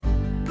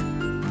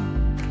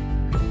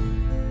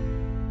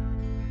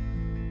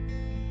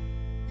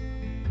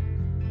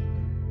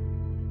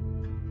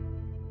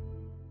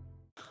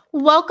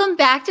Welcome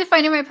back to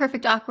Finding My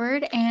Perfect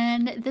Awkward.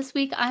 And this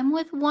week I'm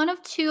with one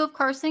of two of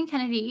Suburban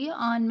Kennedy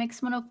on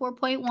Mix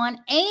 104.1.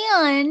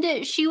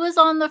 And she was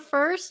on the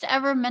first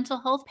ever mental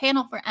health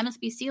panel for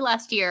MSBC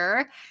last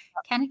year.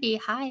 Kennedy,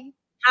 hi.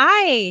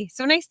 Hi.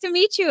 So nice to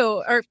meet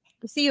you or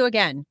see you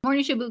again.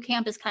 Morning Show Boot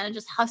Camp is kind of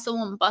just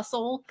hustle and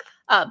bustle.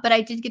 But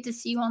I did get to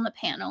see you on the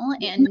panel,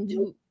 and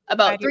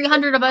about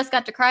 300 of us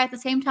got to cry at the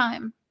same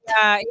time.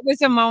 Yeah, it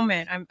was a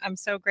moment. I'm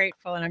so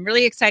grateful, and I'm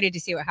really excited to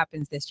see what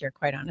happens this year,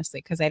 quite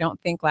honestly, because I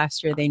don't think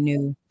last year they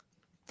knew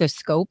the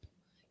scope.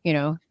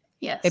 Yes,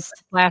 they put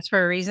last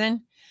for a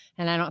reason,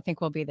 and I don't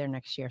think we'll be there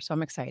next year. So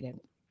I'm excited.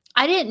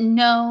 I didn't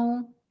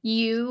know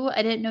you.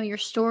 I didn't know your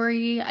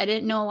story. I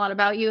didn't know a lot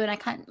about you, and I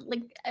kind of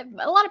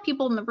a lot of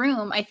people in the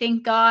room, I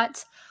think,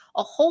 got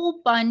a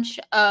whole bunch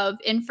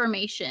of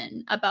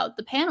information about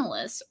the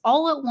panelists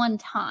all at one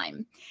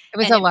time. It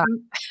was a lot.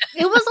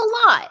 It was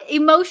a lot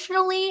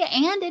emotionally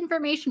and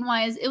information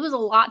wise. It was a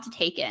lot to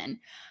take in,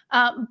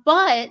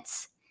 but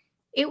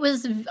it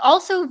was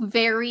also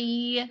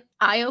very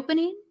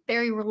eye-opening,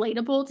 very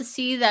relatable to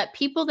see that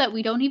people that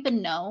we don't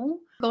even know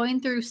going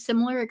through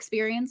similar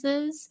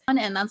experiences.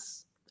 And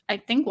that's, I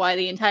think, why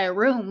the entire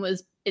room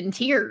was in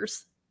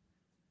tears.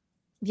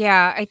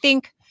 Yeah, I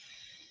think,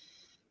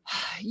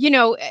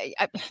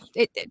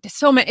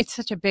 it's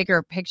such a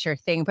bigger picture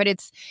thing, but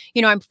it's,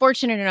 I'm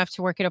fortunate enough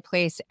to work at a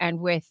place and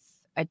with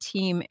a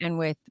team and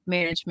with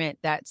management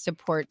that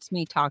supports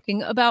me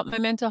talking about my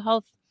mental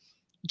health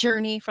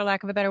journey, for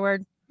lack of a better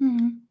word.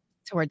 Mm-hmm.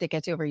 It's a word that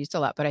gets overused a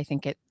lot, but I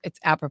think it's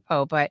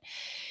apropos. But,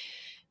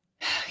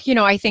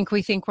 I think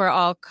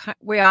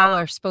we all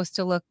are supposed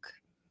to look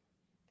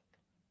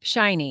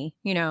shiny,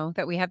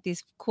 that we have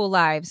these cool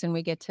lives and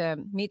we get to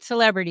meet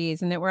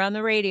celebrities and that we're on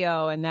the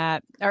radio and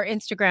that our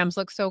Instagrams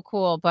look so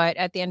cool. But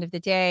at the end of the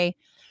day,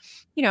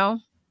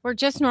 we're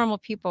just normal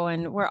people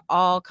and we're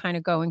all kind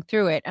of going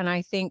through it. And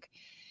I think,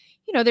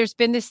 there's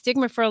been this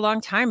stigma for a long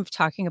time of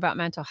talking about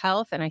mental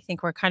health. And I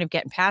think we're kind of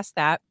getting past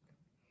that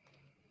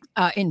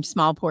in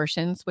small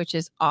portions, which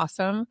is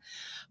awesome.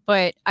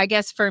 But I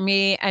guess for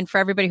me and for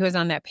everybody who was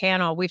on that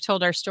panel, we've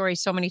told our story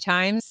so many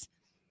times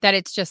that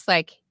it's just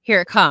like, here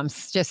it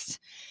comes. Just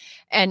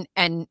and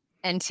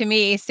to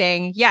me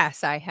saying,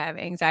 yes, I have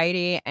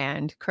anxiety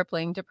and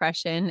crippling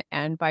depression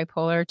and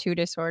bipolar 2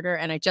 disorder.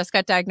 And I just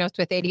got diagnosed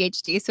with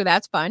ADHD. So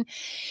that's fun.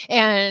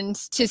 And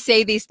to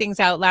say these things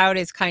out loud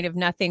is kind of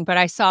nothing. But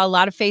I saw a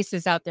lot of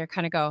faces out there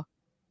kind of go,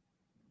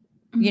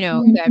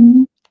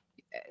 that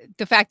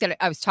the fact that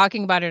I was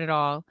talking about it at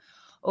all,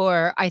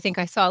 or I think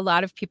I saw a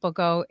lot of people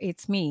go,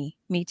 it's me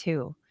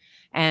too.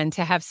 And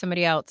to have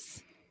somebody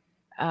else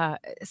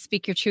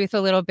speak your truth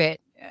a little bit,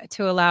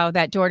 to allow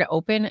that door to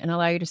open and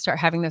allow you to start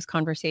having those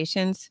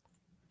conversations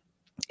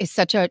is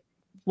such a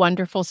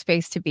wonderful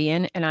space to be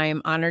in. And I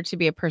am honored to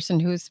be a person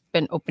who's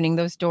been opening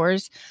those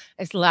doors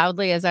as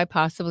loudly as I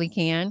possibly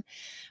can.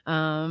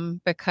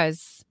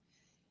 Because,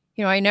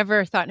 I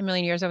never thought in a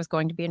million years I was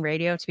going to be in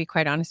radio, to be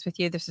quite honest with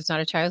you. This is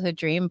not a childhood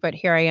dream, but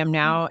here I am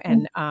now.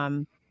 And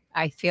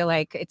I feel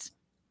like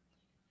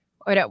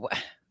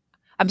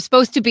I'm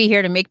supposed to be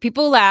here to make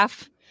people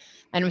laugh.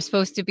 And I'm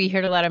supposed to be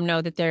here to let them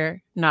know that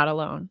they're not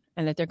alone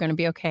and that they're going to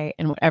be okay.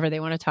 And whatever they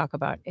want to talk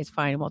about is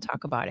fine. We'll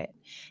talk about it.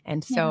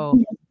 And so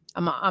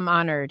I'm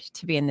honored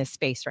to be in this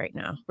space right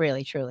now.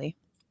 Really, truly.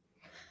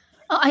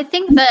 Well, I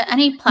think that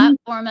any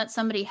platform that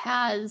somebody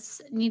has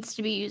needs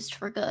to be used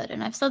for good.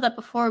 And I've said that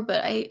before,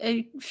 but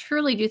I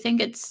truly do think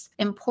it's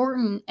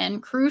important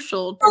and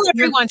crucial.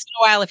 Every once in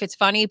a while if it's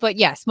funny, but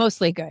yes,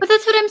 mostly good. But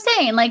that's what I'm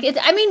saying.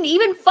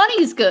 Even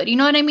funny is good. You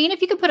know what I mean?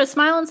 If you could put a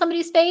smile on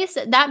somebody's face,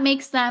 that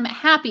makes them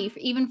happy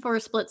even for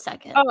a split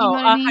second. Oh, you know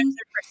what I mean?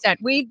 100%.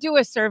 We do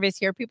a service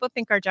here. People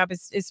think our job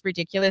is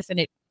ridiculous, and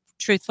it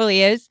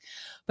truthfully is.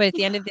 But at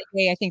the end of the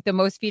day, I think the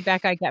most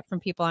feedback I get from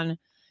people on,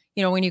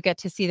 when you get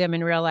to see them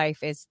in real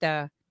life is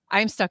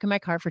I'm stuck in my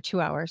car for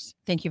 2 hours.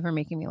 Thank you for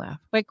making me laugh.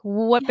 Like,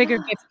 what bigger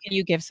gift can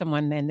you give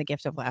someone than the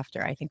gift of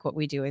laughter? I think what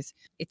we do is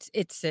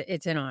it's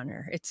an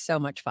honor. It's so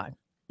much fun.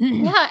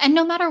 Yeah. And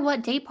no matter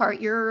what day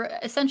part, you're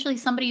essentially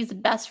somebody's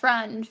best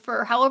friend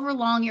for however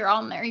long you're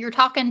on there. You're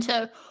talking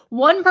to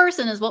one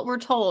person is what we're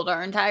told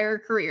our entire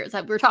careers.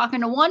 That we're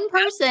talking to one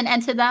person,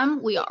 and to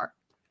them, we are.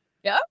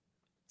 Yeah,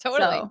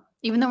 totally. So,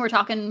 even though we're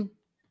talking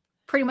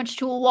pretty much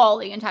to a wall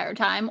the entire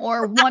time,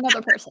 or one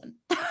other person.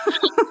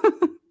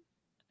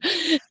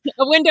 A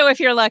window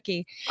if you're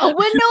lucky. A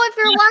window if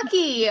you're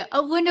lucky.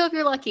 A window if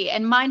you're lucky.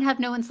 And mine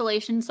have no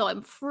insulation, so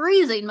I'm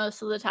freezing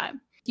most of the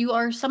time. You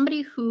are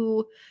somebody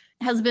who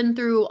has been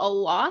through a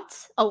lot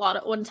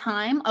at one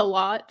time, a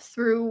lot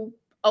through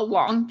a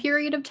long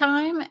period of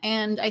time.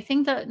 And I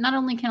think that not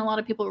only can a lot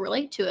of people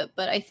relate to it,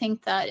 but I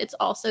think that it's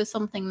also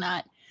something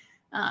that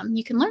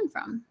you can learn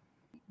from.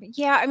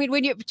 Yeah. I mean,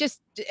 when you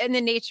just in the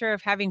nature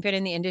of having been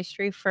in the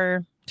industry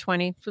for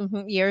 20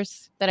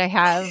 years that I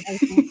have,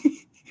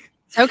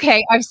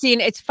 Okay, I've seen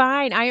it's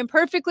fine. I am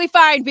perfectly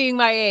fine being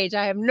my age.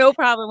 I have no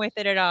problem with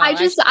it at all.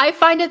 I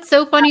find it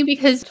so funny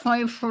because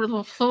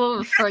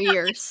 24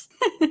 years.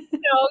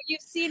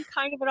 You've seen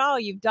kind of it all.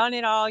 You've done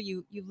it all.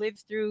 You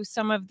lived through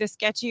some of the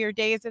sketchier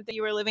days that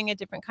you were living a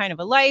different kind of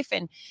a life.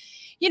 And,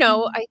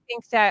 I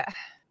think that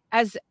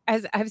as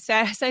I've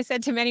said, as I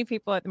said to many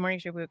people at the Morning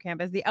Show Boot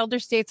Camp, as the elder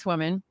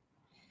stateswoman,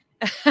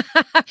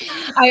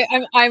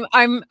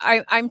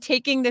 I'm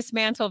taking this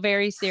mantle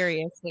very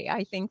seriously.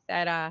 I think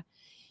that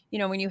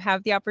when you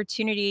have the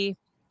opportunity,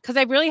 because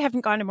I really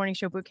haven't gone to Morning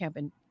Show Boot Camp,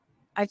 and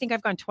I think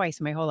I've gone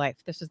twice in my whole life.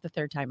 This is the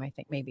third time, I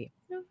think, maybe.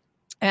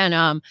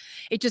 And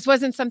it just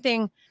wasn't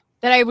something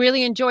that I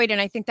really enjoyed.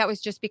 And I think that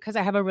was just because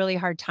I have a really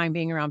hard time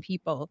being around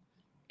people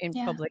in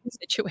public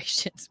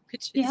situations,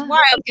 which is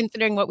wild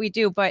considering what we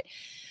do. But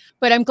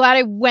I'm glad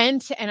I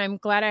went, and I'm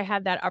glad I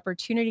had that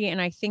opportunity.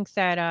 And I think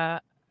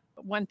that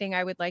one thing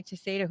I would like to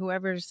say to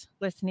whoever's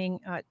listening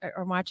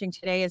or watching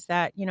today is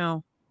that,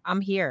 I'm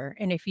here.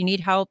 And if you need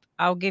help,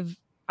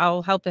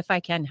 I'll help if I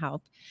can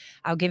help.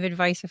 I'll give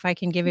advice if I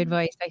can give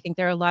advice. I think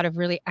there are a lot of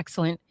really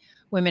excellent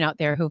women out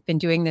there who've been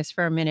doing this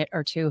for a minute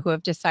or two, who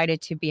have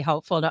decided to be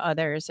helpful to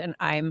others. And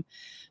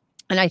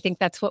I think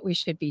that's what we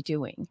should be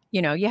doing.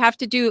 You have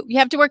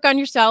to work on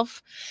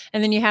yourself,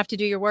 and then you have to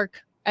do your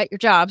work at your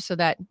job so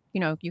that,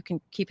 you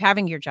can keep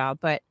having your job.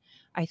 But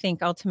I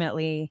think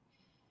ultimately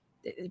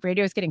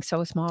radio is getting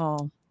so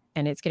small,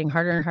 and it's getting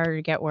harder and harder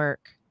to get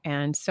work.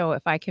 And so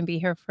if I can be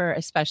here for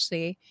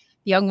especially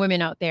young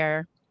women out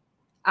there,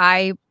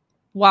 I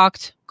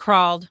walked,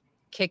 crawled,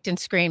 kicked, and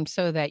screamed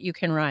so that you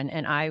can run.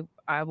 And I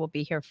will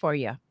be here for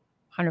you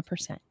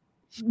 100%.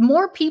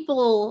 More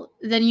people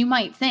than you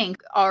might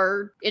think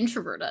are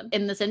introverted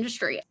in this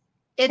industry.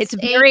 It's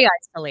very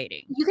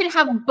isolating. You can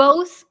have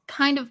both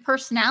kind of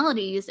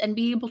personalities and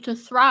be able to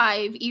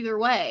thrive either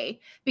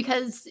way.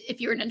 Because if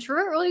you're an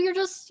introvert, well, you're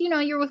just,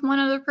 you're with one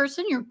other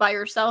person, you're by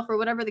yourself or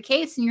whatever the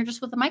case, and you're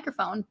just with a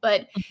microphone.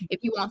 But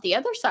if you want the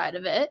other side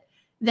of it,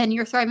 then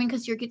you're thriving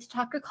because you get to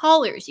talk to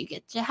callers, you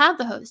get to have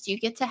the host, you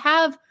get to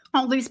have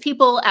all these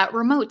people at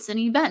remotes and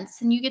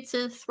events, and you get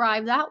to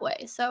thrive that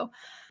way. So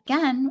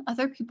again,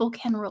 other people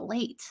can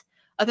relate.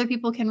 Other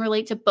people can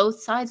relate to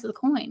both sides of the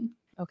coin.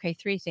 Okay,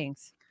 3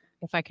 things.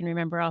 If I can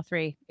remember all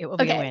 3, it will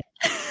be a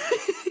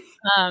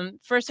win.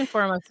 First and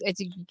foremost,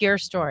 it's your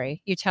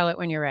story. You tell it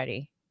when you're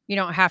ready. You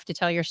don't have to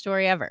tell your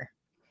story ever.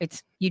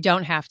 You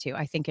don't have to.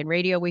 I think in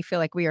radio, we feel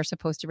like we are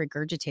supposed to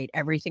regurgitate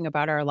everything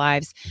about our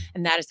lives.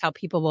 And that is how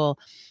people will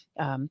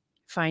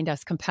find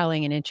us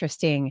compelling and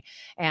interesting.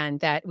 And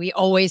that we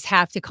always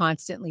have to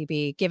constantly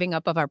be giving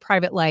up of our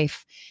private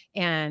life,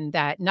 and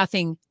that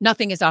nothing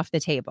is off the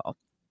table.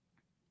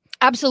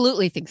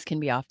 Absolutely, things can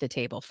be off the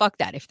table. Fuck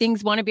that. If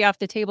things want to be off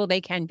the table,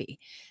 they can be.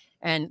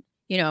 And,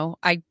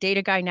 I date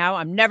a guy now.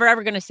 I'm never,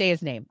 ever going to say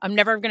his name. I'm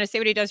never going to say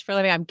what he does for a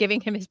living. I'm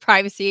giving him his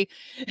privacy.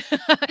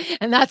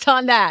 And that's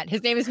on that.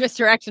 His name is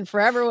Mr. X and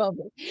forever will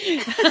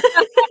be.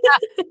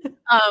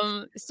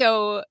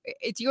 So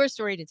it's your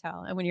story to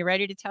tell. And when you're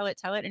ready to tell it,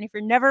 tell it. And if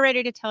you're never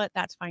ready to tell it,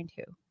 that's fine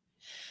too.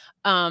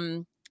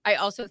 I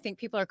also think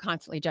people are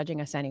constantly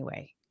judging us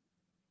anyway.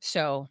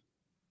 So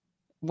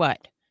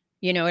what?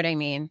 You know what I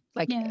mean?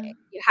 You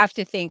have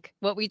to think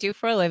what we do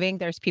for a living.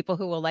 There's people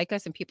who will like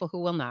us and people who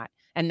will not.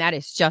 And that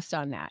is just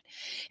on that.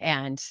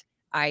 And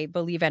I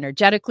believe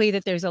energetically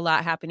that there's a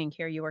lot happening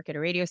here. You work at a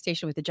radio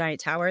station with a giant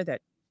tower that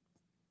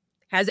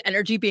has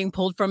energy being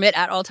pulled from it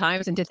at all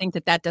times. And to think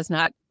that that does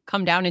not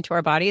come down into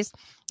our bodies,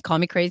 call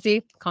me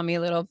crazy, call me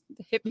a little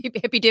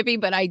hippy dippy,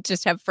 but I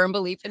just have firm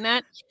belief in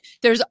that.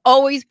 There's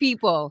always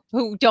people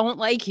who don't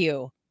like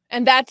you,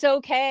 and that's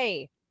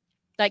okay.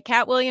 Like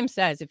Cat Williams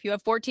says, if you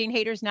have 14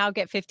 haters now,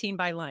 get 15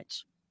 by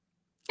lunch.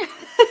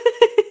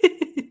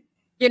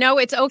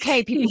 It's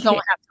okay. People don't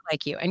have to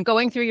like you. And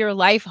going through your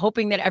life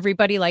hoping that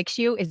everybody likes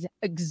you is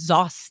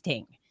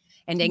exhausting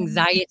and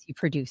anxiety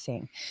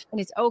producing.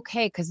 And it's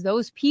okay, because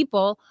those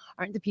people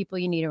aren't the people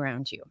you need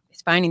around you.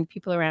 It's finding the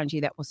people around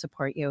you that will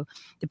support you,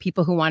 the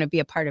people who want to be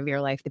a part of your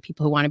life, the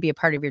people who want to be a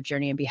part of your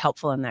journey and be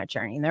helpful in that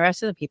journey. And the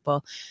rest of the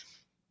people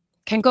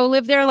can go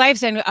live their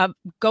lives and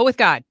go with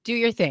God. Do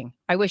your thing.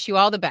 I wish you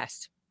all the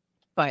best.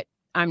 But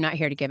I'm not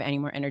here to give any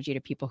more energy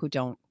to people who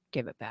don't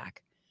give it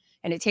back.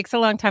 And it takes a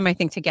long time, I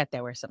think, to get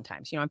there, where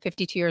sometimes, I'm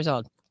 52 years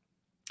old.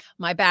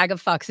 My bag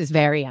of fucks is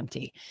very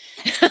empty.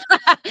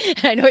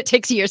 I know it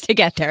takes years to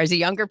get there. As a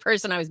younger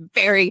person, I was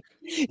very,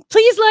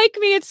 please like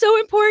me. It's so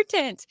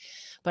important.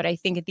 But I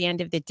think at the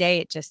end of the day,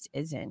 it just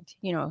isn't.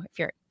 If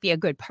you're be a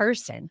good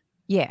person,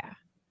 yeah,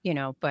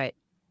 but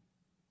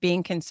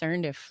being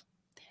concerned if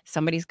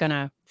somebody's going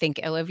to think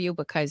ill of you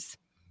because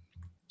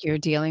you're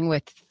dealing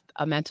with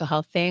a mental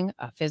health thing,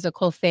 a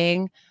physical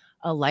thing,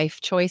 a life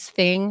choice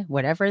thing,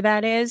 whatever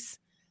that is.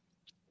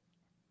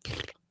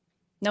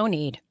 No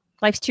need.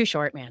 Life's too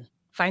short, man.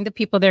 Find the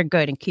people that are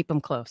good and keep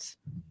them close.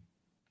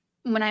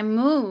 When I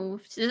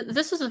moved,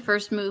 this was the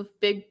first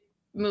big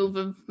move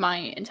of my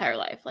entire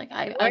life.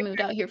 I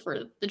moved out here for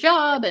the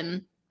job.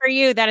 And for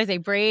you, that is a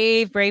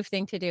brave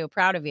thing to do.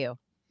 Proud of you.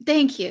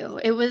 Thank you.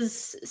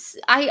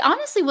 I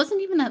honestly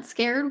wasn't even that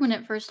scared when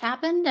it first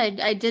happened.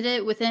 I did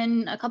it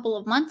within a couple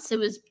of months. It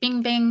was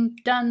bing, bang,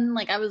 done.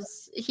 Like I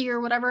was here,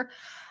 whatever.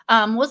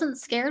 Wasn't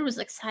scared, was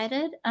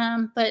excited.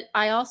 But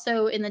I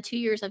also, in the 2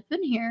 years I've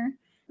been here,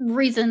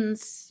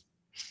 reasons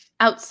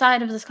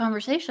outside of this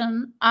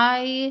conversation,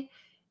 I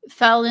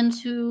fell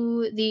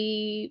into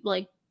the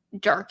like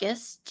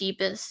darkest,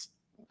 deepest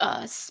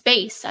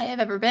space I have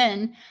ever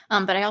been.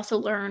 But I also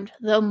learned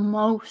the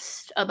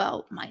most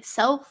about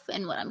myself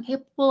and what I'm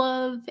capable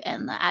of,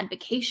 and the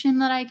advocation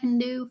that I can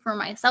do for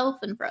myself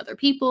and for other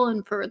people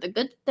and for the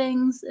good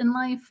things in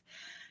life.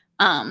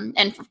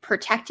 And for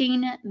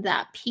protecting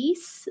that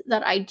peace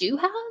that I do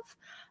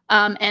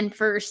have, and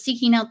for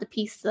seeking out the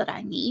peace that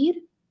I need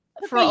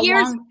for a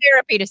Years of long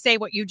therapy to say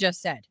what you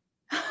just said.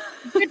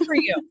 Good for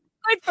you.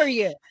 Good for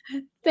you.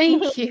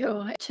 Thank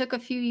you. It took a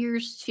few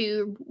years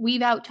to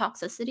weed out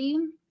toxicity.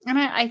 And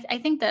I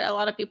think that a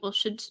lot of people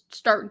should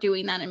start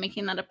doing that and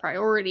making that a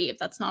priority if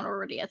that's not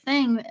already a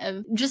thing.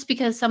 Just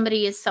because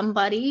somebody is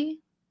somebody,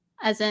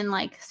 as in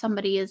like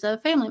somebody is a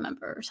family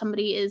member, or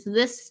somebody is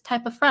this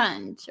type of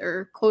friend,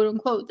 or quote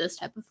unquote this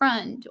type of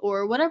friend,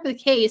 or whatever the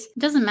case, it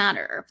doesn't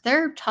matter. If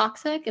they're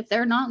toxic, if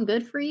they're not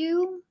good for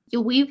you,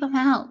 you weed them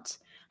out.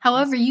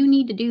 However, you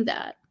need to do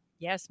that.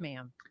 Yes,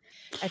 ma'am.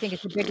 I think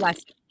it's a big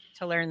lesson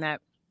to learn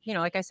that,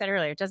 like I said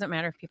earlier, it doesn't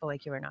matter if people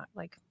like you or not.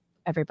 Like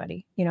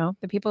everybody,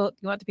 the people,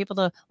 you want the people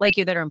to like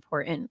you that are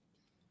important,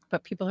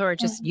 but people who are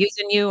just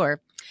using you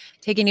or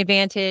taking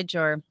advantage,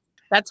 or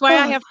that's why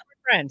I have 4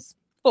 friends,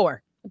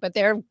 4, but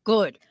they're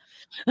good.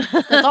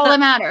 That's all that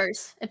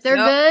matters. If they're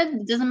Yep.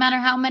 good, it doesn't matter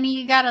how many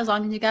you got, as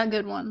long as you got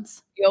good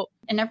ones. Yep.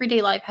 In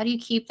everyday life, how do you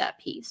keep that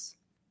peace?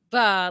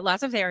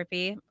 Lots of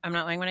therapy. I'm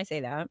not lying when I say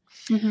that.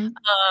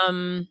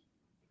 Mm-hmm.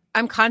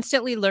 I'm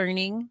constantly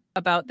learning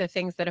about the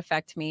things that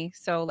affect me.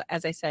 So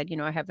as I said,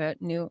 I have a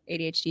new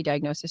ADHD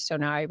diagnosis. So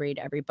now I read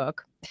every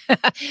book.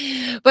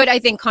 But I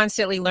think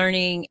constantly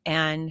learning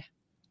and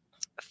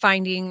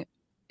finding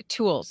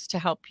tools to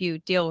help you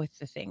deal with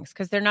the things,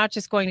 because they're not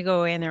just going to go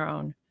away on their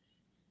own,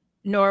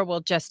 nor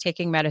will just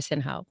taking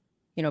medicine help.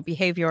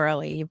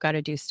 Behaviorally, you've got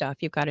to do stuff.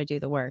 You've got to do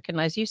the work. And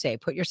as you say,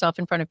 put yourself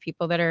in front of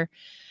people that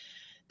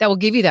will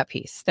give you that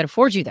peace, that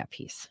affords you that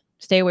peace.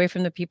 Stay away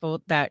from the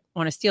people that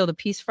want to steal the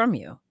peace from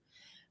you.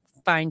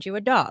 Find you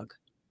a dog.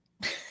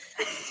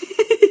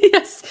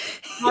 Yes.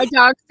 My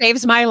dog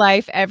saves my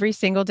life every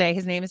single day.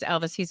 His name is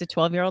Elvis. He's a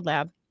 12-year-old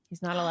lab.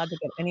 He's not allowed to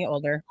get any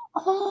older.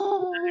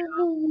 Oh,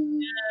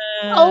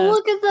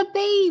 look at the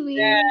baby.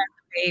 Yeah,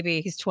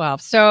 baby. He's 12.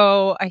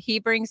 So he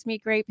brings me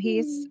great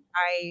peace.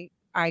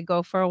 I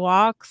go for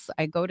walks.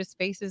 I go to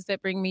spaces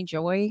that bring me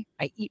joy.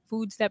 I eat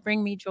foods that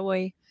bring me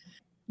joy.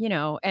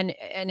 And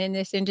in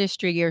this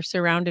industry, you're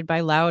surrounded by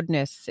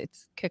loudness.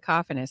 It's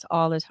cacophonous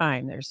all the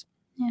time. There's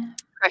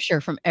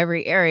pressure from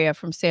every area,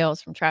 from sales,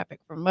 from traffic,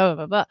 from blah,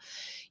 blah, blah.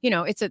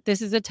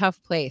 This is a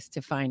tough place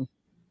to find.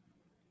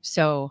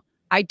 So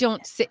I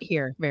don't sit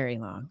here very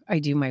long. I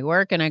do my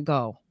work and I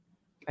go.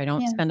 I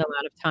don't spend a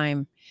lot of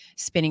time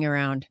spinning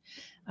around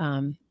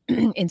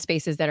in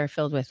spaces that are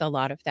filled with a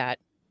lot of that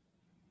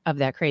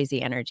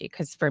crazy energy.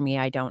 Because for me,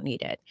 I don't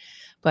need it.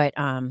 But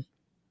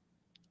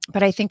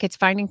I think it's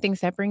finding things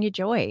that bring you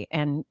joy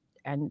and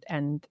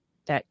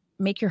that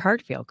make your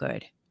heart feel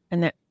good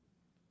and that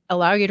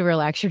allow you to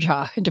relax your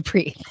jaw and to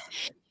breathe.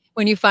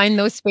 When you find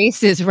those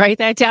spaces, write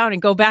that down and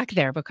go back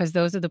there, because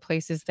those are the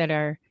places that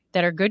are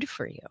good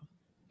for you.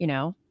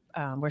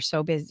 We're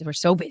so busy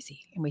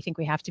and we think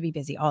we have to be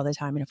busy all the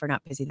time. And if we're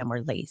not busy, then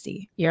we're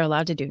lazy. You're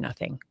allowed to do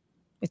nothing.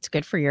 It's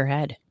good for your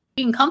head.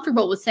 Being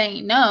comfortable with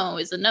saying no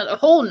is another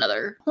whole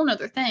nother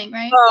thing,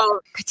 right? Oh,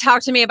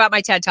 talk to me about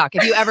my TED Talk.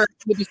 If you ever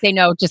need to say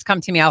no, just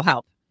come to me. I'll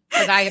help,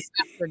 because I have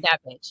mastered that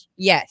bitch.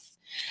 Yes.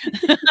 For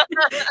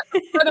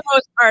the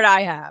most part,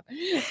 I have.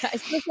 I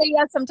still say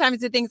yes sometimes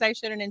to things I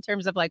shouldn't in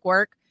terms of like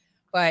work,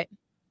 but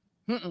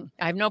I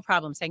have no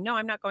problem saying, no,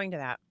 I'm not going to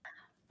that.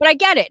 But I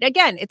get it.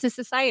 Again, it's a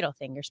societal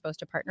thing. You're supposed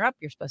to partner up.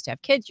 You're supposed to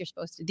have kids.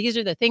 These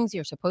are the things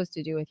you're supposed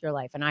to do with your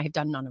life. And I have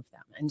done none of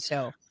them. And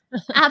so.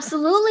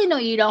 Absolutely no,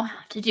 you don't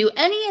have to do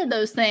any of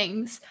those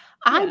things.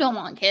 I don't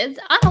want kids.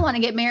 I don't want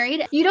to get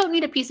married. You don't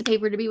need a piece of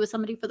paper to be with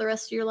somebody for the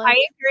rest of your life.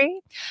 I agree.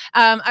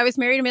 I was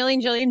married a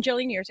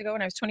jillion years ago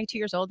when I was 22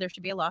 years old. There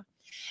should be a law.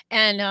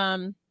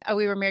 And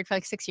we were married for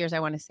like 6 years,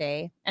 I want to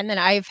say. And then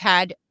I've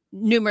had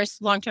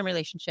numerous long-term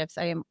relationships.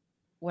 I am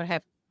what I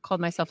have called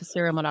myself a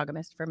serial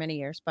monogamist for many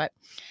years. But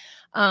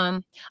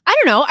I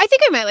don't know. I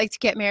think I might like to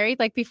get married,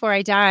 like before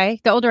I die.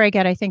 The older I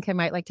get, I think I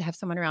might like to have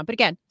someone around. But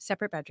again,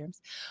 separate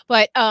bedrooms.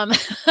 But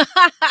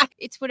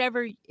it's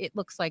whatever it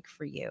looks like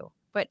for you.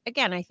 But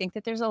again, I think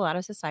that there's a lot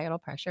of societal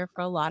pressure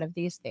for a lot of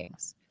these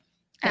things.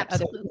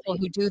 Absolutely. Other people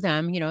who do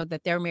them,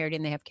 that they're married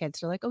and they have kids,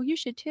 they're like, oh, you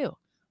should too.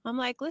 I'm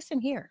like, listen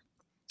here.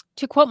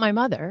 To quote my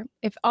mother,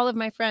 if all of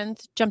my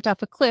friends jumped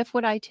off a cliff,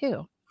 would I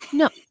too?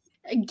 No.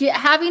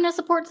 Having a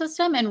support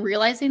system and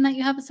realizing that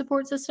you have a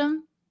support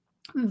system,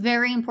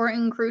 very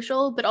important and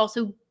crucial, but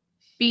also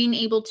being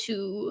able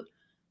to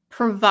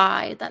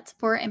provide that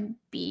support and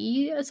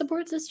be a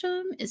support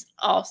system is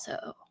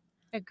also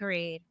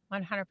Agreed.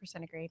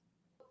 100% agreed.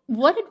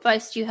 What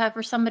advice do you have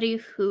for somebody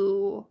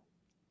who,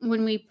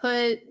 when we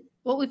put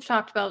what we've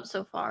talked about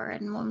so far,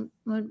 and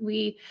when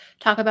we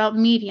talk about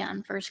media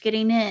and first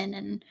getting in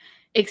and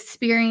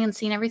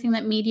experiencing everything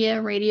that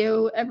media,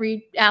 radio,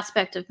 every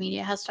aspect of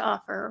media has to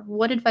offer,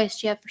 what advice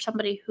do you have for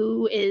somebody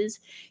who is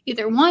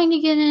either wanting to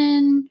get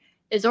in,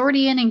 is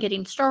already in and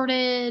getting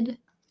started?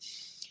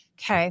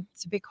 Okay,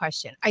 it's a big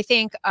question. I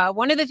think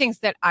one of the things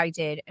that I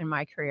did in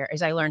my career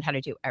is I learned how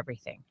to do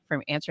everything,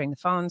 from answering the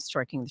phones to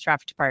working the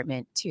traffic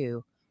department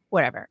to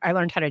whatever. I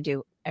learned how to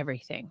do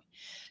everything.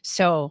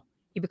 So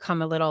you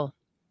become a little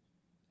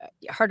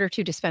harder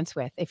to dispense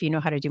with if you know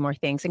how to do more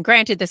things. And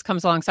granted, this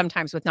comes along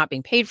sometimes with not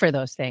being paid for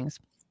those things,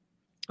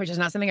 which is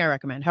not something I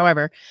recommend.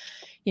 However,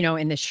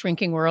 in the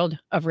shrinking world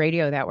of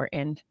radio that we're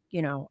in,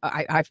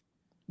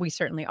 we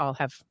certainly all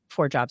have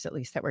 4 jobs at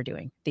least that we're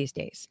doing these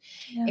days.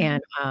 Yeah.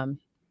 And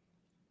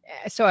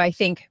so I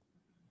think,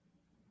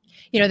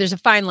 there's a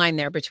fine line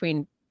there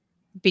between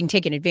being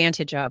taken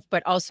advantage of,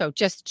 but also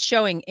just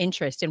showing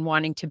interest in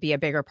wanting to be a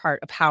bigger part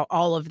of how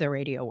all of the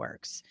radio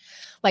works.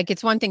 Like,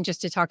 it's one thing just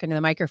to talk into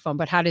the microphone,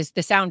 but how does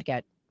the sound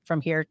get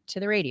from here to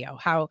the radio?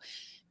 How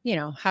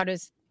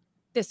does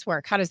this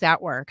work? How does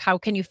that work? How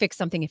can you fix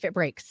something if it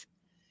breaks?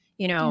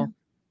 Yeah.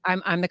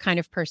 I'm the kind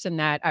of person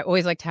that I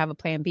always like to have a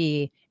plan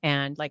B.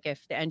 And like,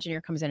 if the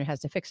engineer comes in and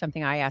has to fix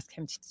something, I ask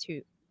him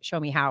to show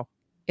me how,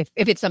 if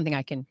it's something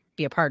I can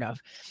be a part of,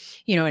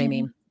 you know what I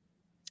mean?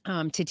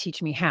 To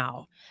teach me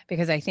how,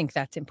 because I think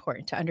that's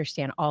important to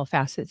understand all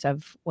facets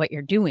of what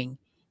you're doing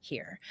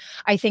here.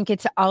 I think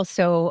it's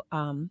also,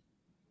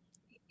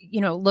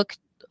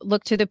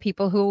 look to the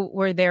people who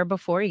were there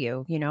before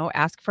you,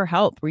 ask for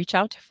help, reach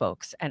out to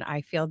folks. And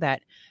I feel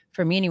that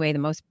for me anyway, the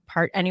most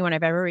part, anyone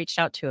I've ever reached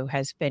out to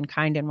has been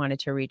kind and wanted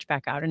to reach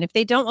back out. And if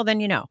they don't, well,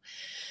 then,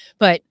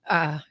 but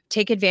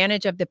take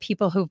advantage of the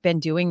people who've been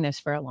doing this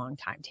for a long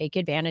time. Take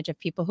advantage of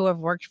people who have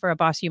worked for a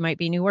boss you might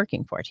be new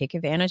working for. Take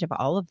advantage of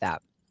all of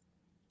that.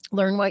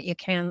 Learn what you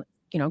can,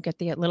 get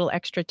the little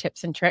extra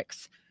tips and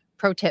tricks,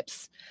 pro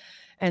tips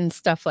and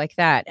stuff like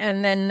that.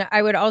 And then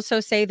I would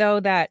also say, though,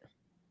 that,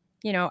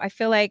 I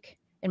feel like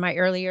in my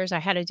early years, I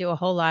had to do a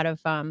whole lot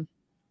of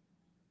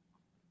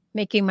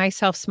making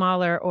myself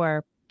smaller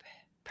or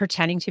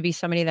pretending to be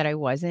somebody that I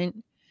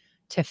wasn't,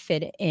 to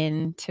fit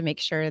in, to make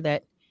sure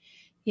that,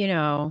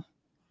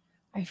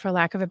 for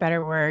lack of a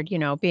better word,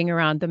 being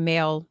around the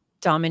male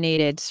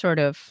dominated sort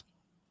of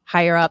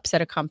higher ups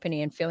at a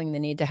company and feeling the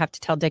need to have to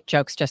tell dick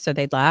jokes just so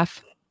they'd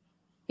laugh.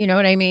 You know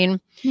what I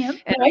mean? Yep.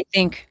 And I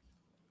think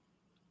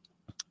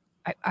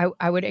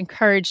I would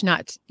encourage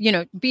not,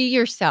 be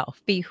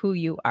yourself, be who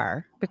you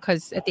are,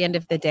 because at the end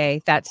of the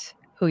day, that's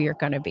who you're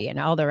going to be. And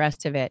all the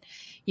rest of it,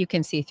 you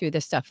can see through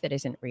the stuff that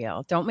isn't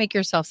real. Don't make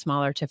yourself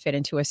smaller to fit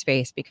into a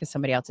space because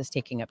somebody else is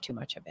taking up too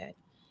much of it.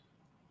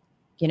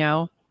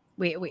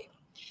 We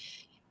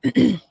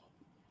it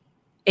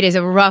is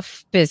a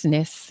rough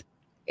business.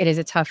 It is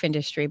a tough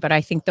industry, but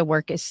I think the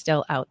work is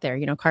still out there.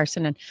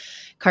 Carson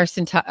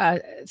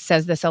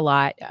says this a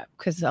lot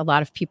because a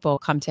lot of people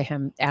come to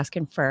him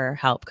asking for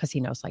help because he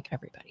knows like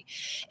everybody.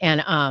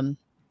 And,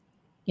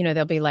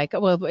 they'll be like,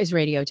 well, is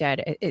radio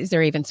dead? Is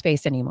there even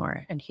space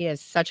anymore? And he is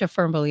such a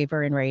firm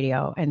believer in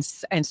radio. And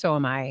so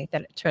am I,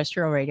 that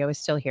terrestrial radio is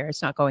still here.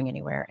 It's not going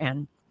anywhere.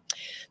 And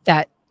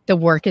that the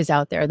work is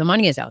out there. The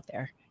money is out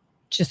there.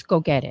 Just go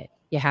get it.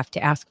 You have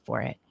to ask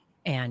for it.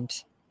 And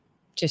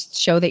just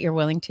show that you're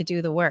willing to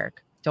do the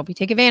work. Don't be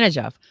taken advantage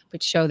of,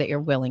 but show that you're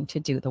willing to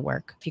do the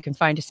work. If you can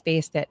find a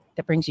space that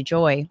brings you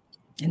joy,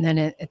 and then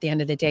at the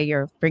end of the day,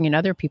 you're bringing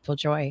other people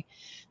joy,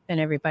 then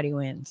everybody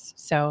wins.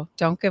 So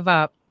don't give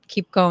up.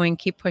 Keep going.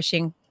 Keep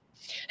pushing.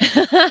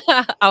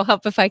 I'll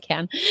help if I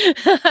can.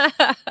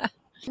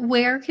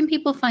 Where can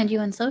people find you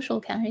on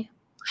social, Kennedy?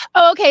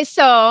 Okay,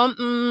 so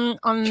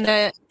on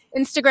the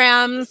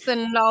Instagrams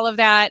and all of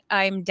that,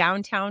 I'm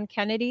Downtown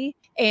Kennedy.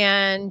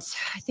 And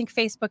I think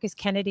Facebook is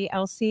Kennedy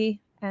LC.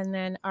 And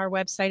then our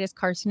website is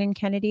Carson and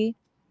Kennedy.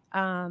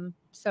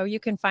 So you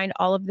can find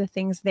all of the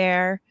things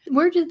there.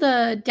 Where did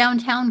the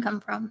downtown come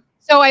from?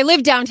 So I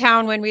lived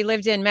downtown when we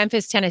lived in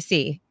Memphis,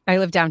 Tennessee. I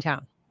lived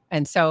downtown.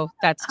 And so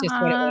that's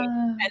just what it was.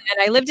 And then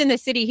I lived in the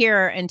city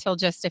here until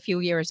just a few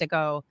years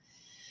ago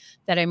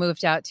that I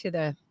moved out to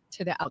the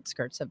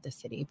outskirts of the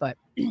city, but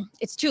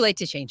it's too late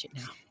to change it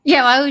now.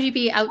 Yeah, why would you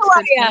be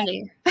outskirts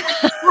Kennedy?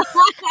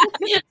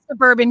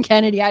 Suburban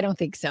Kennedy? I don't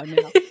think so,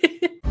 no.